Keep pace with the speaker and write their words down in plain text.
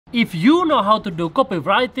If you know how to do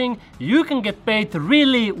copywriting, you can get paid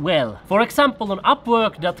really well. For example, on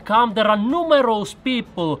Upwork.com, there are numerous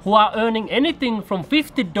people who are earning anything from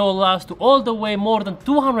 $50 to all the way more than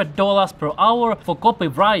 $200 per hour for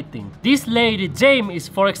copywriting. This lady, Jamie, is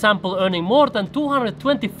for example earning more than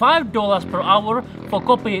 $225 per hour for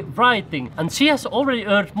copywriting, and she has already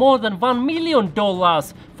earned more than $1 million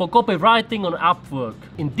for copywriting on Upwork.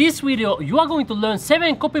 In this video, you are going to learn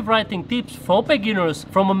 7 copywriting tips for beginners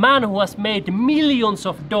from a man who has made millions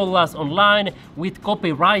of dollars online with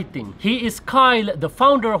copywriting. He is Kyle, the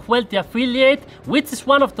founder of Wealthy Affiliate, which is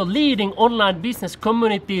one of the leading online business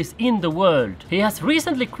communities in the world. He has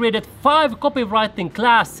recently created 5 copywriting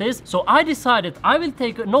classes, so I decided I will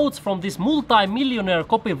take notes from this multi-millionaire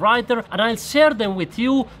copywriter and I'll share them with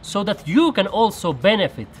you so that you can also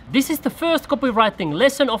benefit. This is the first copywriting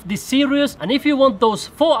lesson of this series, and if you want those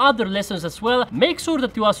 4 other lessons as well, make sure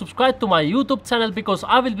that you are subscribed to my YouTube channel because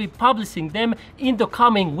I will be publishing them in the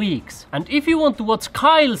coming weeks. And if you want to watch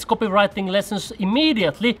Kyle's copywriting lessons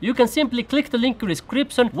immediately, you can simply click the link in the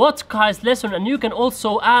description, watch Kyle's lesson, and you can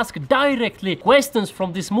also ask directly questions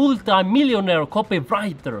from this multi-millionaire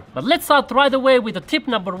copywriter. But let's start right away with the tip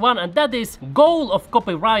number 1, and that is goal of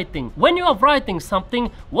copywriting. When you are writing something,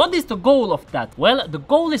 what is the goal of that? Well, the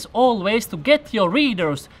goal is always to get your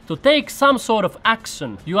readers to take some sort of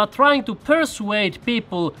action. You are trying to persuade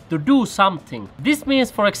people to do something. This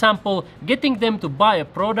means, for example, getting them to buy a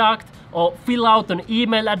product, or fill out an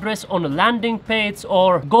email address on a landing page,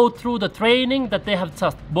 or go through the training that they have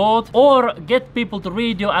just bought, or get people to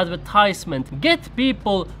read your advertisement. Get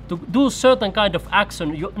people to do certain kind of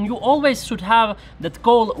action. You always should have that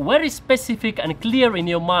goal very specific and clear in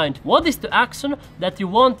your mind. What is the action that you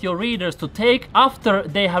want your readers to take after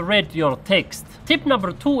they have read your text? Tip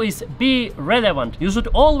number 2 is be relevant. You should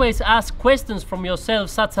always ask questions from yourself,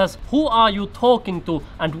 such as who are you talking to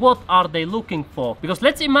and what are they looking for? Because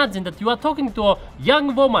let's imagine that you are talking to a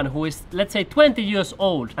young woman who is, let's say, 20 years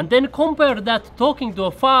old, and then compare that to talking to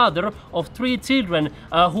a father of 3 children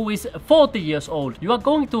who is 40 years old. You are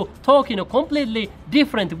going to talk in a completely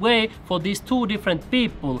different way for these 2 different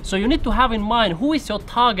people. So you need to have in mind who is your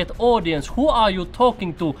target audience, who are you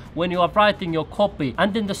talking to when you are writing your copy.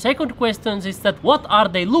 And then the second question is that what are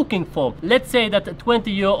they looking for? Let's say that a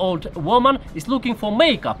 20-year-old woman is looking for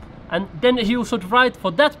makeup, and then you should write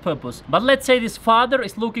for that purpose. But let's say this father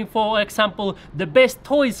is looking for example the best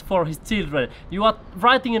toys for his children. You are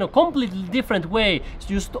writing in a completely different way.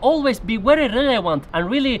 So you should always be very relevant and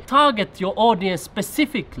really target your audience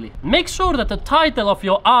specifically. Make sure that the title of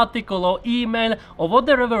your article or email or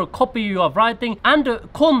whatever copy you are writing and the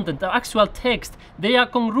content, the actual text, they are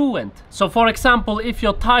congruent. So for example, if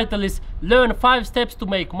your title is Learn 5 steps to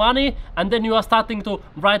make money, and then you are starting to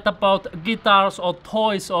write about guitars or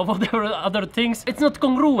toys or whatever other things, it's not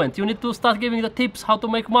congruent. You need to start giving the tips how to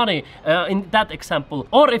make money in that example.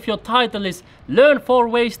 Or if your title is Learn 4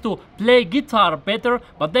 ways to play guitar better,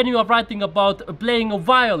 but then you are writing about playing a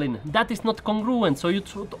violin, that is not congruent. So you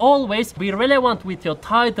should always be relevant with your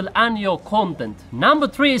title and your content. Number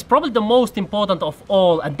 3 is probably the most important of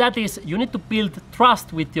all, and that is you need to build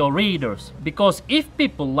trust with your readers. Because if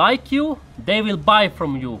people like you, they will buy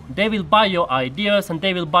from you, they will buy your ideas and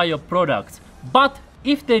they will buy your products. But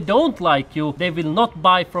if they don't like you, they will not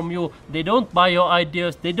buy from you, they don't buy your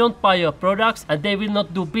ideas, they don't buy your products, and they will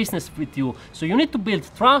not do business with you. So you need to build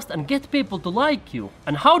trust and get people to like you.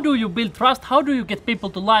 And how do you build trust? How do you get people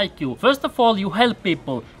to like you? First of all, you help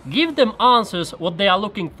people. Give them answers what they are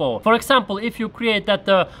looking for. For example, if you create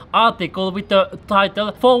that article with the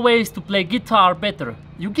title 4 ways to play guitar better,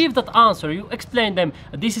 you give that answer, you explain them,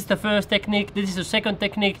 this is the first technique, this is the second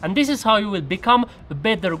technique, and this is how you will become a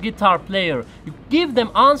better guitar player. You give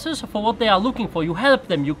them answers for what they are looking for, you help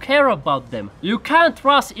them, you care about them. You can't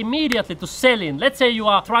rush immediately to selling. Let's say you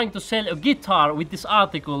are trying to sell a guitar with this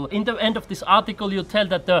article. In the end of this article, you tell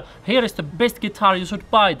that here is the best guitar, you should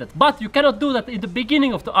buy that. But you cannot do that in the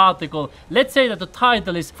beginning of the article. Let's say that the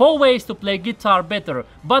title is 4 ways to play guitar better,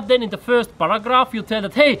 but then in the first paragraph you tell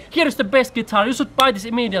that, hey, here is the best guitar, you should buy this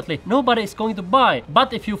immediately. Nobody is going to buy.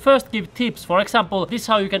 But if you first give tips, for example, this is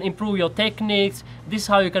how you can improve your techniques, this is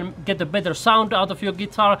how you can get a better sound out of your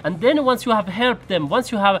guitar, and then once you have helped them,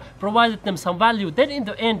 once you have provided them some value, then in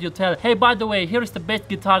the end you tell, hey, by the way, here is the best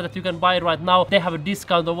guitar that you can buy right now, they have a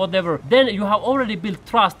discount or whatever. Then you have already built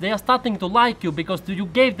trust. They are starting to like you because you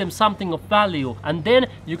gave them something of value, and then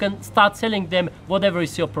you can start selling them whatever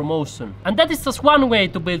is your promotion. And that is just one way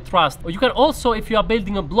to build trust. Or you can also, if you are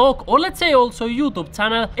building a blog or let's say also a YouTube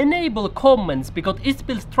channel, enable comments, because it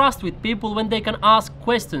builds trust with people when they can ask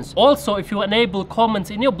questions. Also, if you enable comments,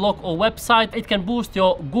 comments in your blog or website. It can boost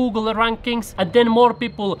your Google rankings, and then more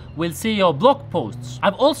people will see your blog posts.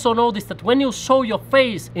 I've also noticed that when you show your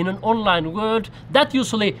face in an online world, that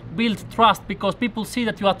usually builds trust because people see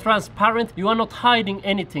that you are transparent, you are not hiding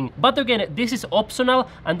anything. But again, this is optional,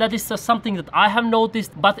 and that is just something that I have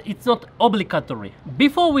noticed, but it's not obligatory.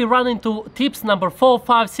 Before we run into tips number 4,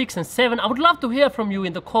 5, 6 and 7, I would love to hear from you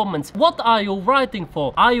in the comments. What are you writing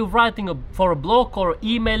for? Are you writing for a blog or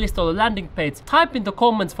email list or a landing page? Type in the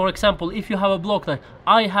comments, for example, if you have a blog, like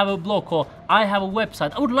I have a blog or I have a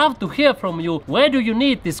website. I would love to hear from you. Where do you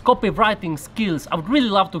need these copywriting skills? I would really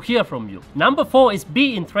love to hear from you. Number 4 is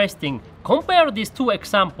be interesting. Compare these two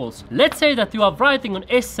examples. Let's say that you are writing an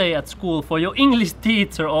essay at school for your English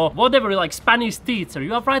teacher or whatever, like Spanish teacher.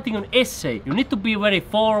 You are writing an essay. You need to be very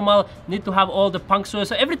formal, need to have all the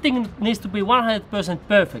punctuation. Everything needs to be 100%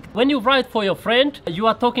 perfect. When you write for your friend, you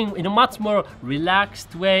are talking in a much more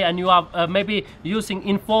relaxed way, and you are maybe using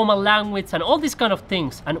informal language and all these kind of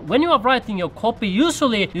things. And when you are writing your copy,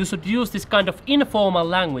 usually you should use this kind of informal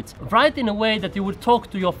language. Write in a way that you would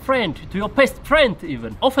talk to your friend, to your best friend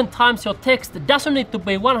even. Oftentimes your text doesn't need to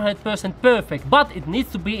be 100% perfect, but it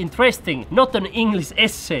needs to be interesting, not an English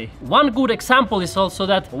essay. One good example is also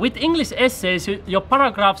that with English essays, your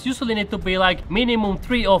paragraphs usually need to be like minimum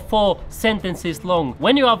 3 or 4 sentences long.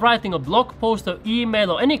 When you are writing a blog post or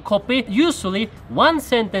email or any copy, usually 1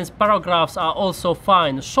 sentence paragraphs are also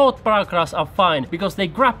fine. Short paragraphs are fine because they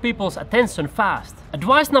grab people's attention fast.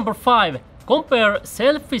 Advice number 5. Compare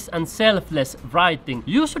selfish and selfless writing.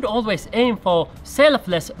 You should always aim for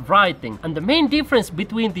selfless writing. And the main difference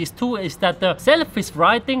between these two is that the selfish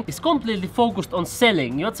writing is completely focused on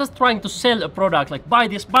selling. You're just trying to sell a product, like buy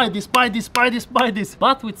this, buy this, buy this, buy this, buy this.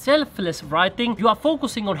 But with selfless writing, you are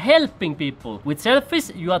focusing on helping people. With selfish,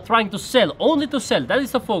 you are trying to sell, only to sell. That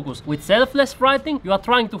is the focus. With selfless writing, you are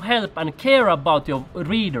trying to help and care about your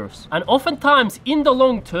readers. And oftentimes, in the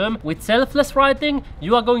long term, with selfless writing,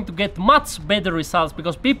 you are going to get much better results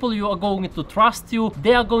because people you are going to trust you,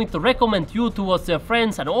 they are going to recommend you towards their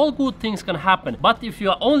friends, and all good things can happen. But if you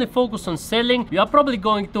are only focused on selling, you are probably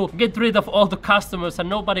going to get rid of all the customers and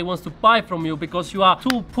nobody wants to buy from you because you are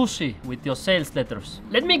too pushy with your sales letters.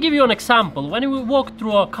 Let me give you an example. When you walk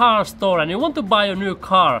through a car store and you want to buy a new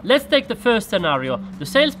car, let's take the first scenario. The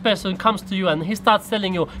salesperson comes to you and he starts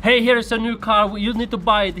telling you, hey, here is a new car, you need to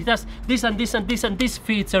buy it. It has this and this and this and this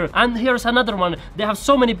feature, and here's another one. They have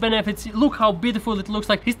so many benefits. Look how beautiful it looks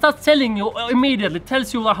like. He starts selling you immediately,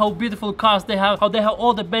 tells you how beautiful cars they have, how they have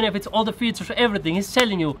all the benefits, all the features, everything. He's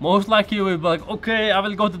selling you. Most likely you will be like, okay, I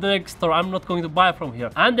will go to the next store. I'm not going to buy from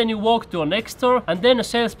here. And then you walk to a next store, and then a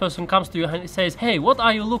salesperson comes to you and he says, hey, what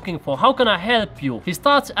are you looking for? How can I help you? He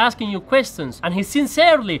starts asking you questions, and he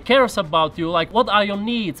sincerely cares about you, like what are your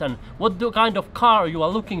needs and what kind of car you are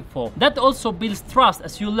looking for. That also builds trust.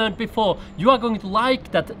 As you learned before, you are going to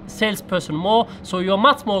like that salesperson more, so you're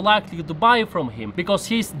much more likely to buy from him because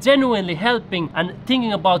he's genuinely helping and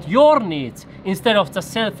thinking about your needs instead of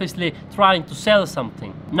just selfishly trying to sell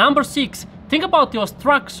something. Number 6. Think about your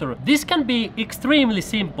structure. This can be extremely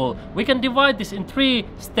simple. We can divide this in 3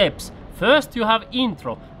 steps. First, you have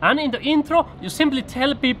intro, and in the intro you simply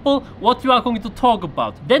tell people what you are going to talk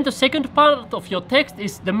about. Then the second part of your text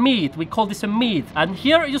is the meat. We call this a meat, and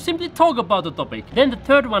here you simply talk about the topic. Then the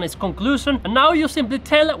third one is conclusion, and now you simply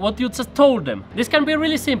tell what you just told them. This can be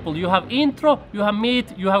really simple. You have intro, you have meat,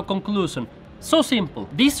 you have conclusion. So simple.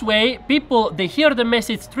 This way, people, they hear the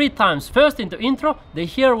message 3 times. First in the intro, they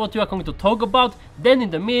hear what you are going to talk about. Then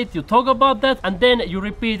in the meat, you talk about that. And then you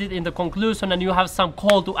repeat it in the conclusion, and you have some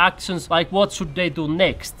call to actions, like what should they do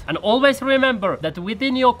next. And always remember that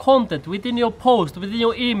within your content, within your post, within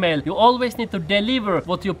your email, you always need to deliver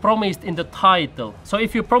what you promised in the title. So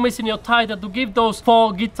if you promise in your title to give those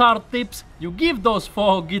 4 guitar tips, you give those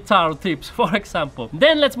 4 guitar tips, for example.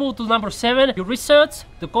 Then let's move to number 7. You research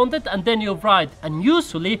the content and then you write. And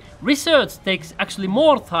usually research takes actually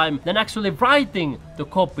more time than actually writing the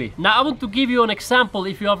copy. Now I want to give you an example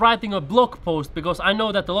if you are writing a blog post, because I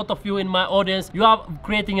know that a lot of you in my audience, you are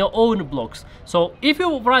creating your own blogs. So if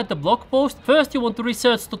you write a blog post, first you want to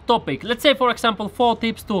research the topic. Let's say, for example, 4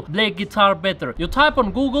 tips to play guitar better. You type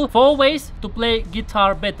on Google 4 ways to play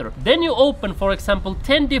guitar better. Then you open, for example,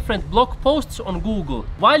 10 different blog posts on Google.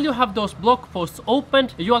 While you have those blog posts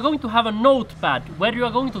opened, you are going to have a notepad where you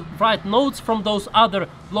are going to write notes from those other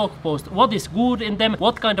blog posts. What is good in them,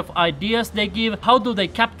 what kind of ideas they give, how do do they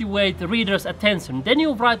captivate the reader's attention? Then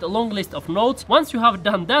you write a long list of notes. Once you have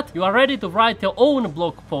done that, you are ready to write your own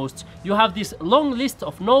blog posts. You have this long list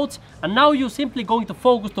of notes, and now you're simply going to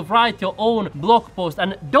focus to write your own blog post.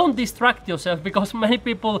 And don't distract yourself, because many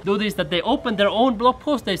people do this, that they open their own blog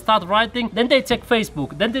post, they start writing, then they check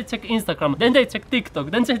Facebook, then they check Instagram, then they check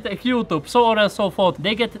TikTok, then they check YouTube, so on and so forth.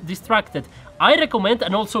 They get distracted. I recommend,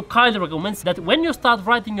 and also Kyle recommends, that when you start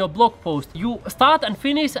writing your blog post, you start and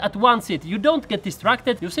finish at one sit. You don't get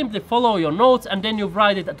distracted, you simply follow your notes and then you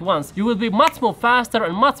write it at once. You will be much more faster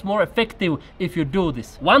and much more effective if you do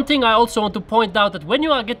this. One thing I also want to point out, that when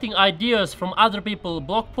you are getting ideas from other people's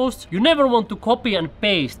blog posts, you never want to copy and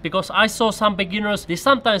paste, because I saw some beginners, they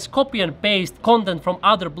sometimes copy and paste content from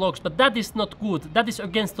other blogs, but that is not good. That is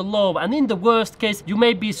against the law, and in the worst case, you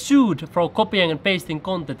may be sued for copying and pasting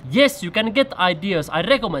content. Yes, you can get ideas. I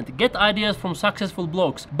recommend get ideas from successful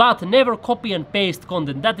blogs, but never copy and paste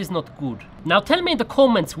content. That is not good. Now tell me in the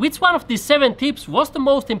comments which one of these 7 tips was the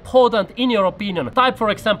most important in your opinion. Type, for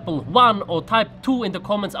example, 1 or type 2 in the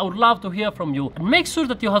comments. I would love to hear from you. And make sure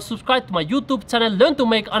that you have subscribed to my YouTube channel, Learn to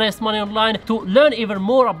Make Honest Money Online, to learn even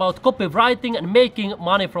more about copywriting and making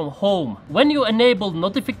money from home. When you enable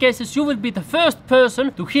notifications, you will be the first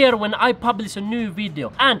person to hear when I publish a new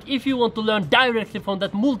video. And if you want to learn directly from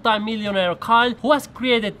that multi-millionaire Kyle, who has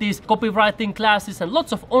created these copywriting classes and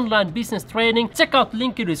lots of online business training, check out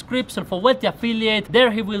link in the description for Wealthy Affiliate. There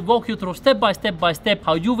he will walk you through step by step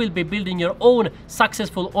how you will be building your own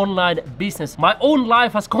successful online business. My own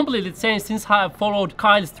life has completely changed since I have followed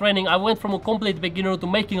Kyle's training. I went from a complete beginner to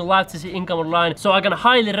making a life-changing income online, so I can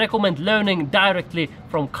highly recommend learning directly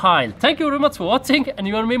from Kyle. Thank you very much for watching, and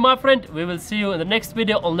you and me, my friend, we will see you in the next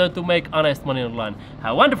video on Learn to Make Honest Money Online.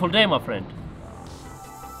 Have a wonderful day, my friend.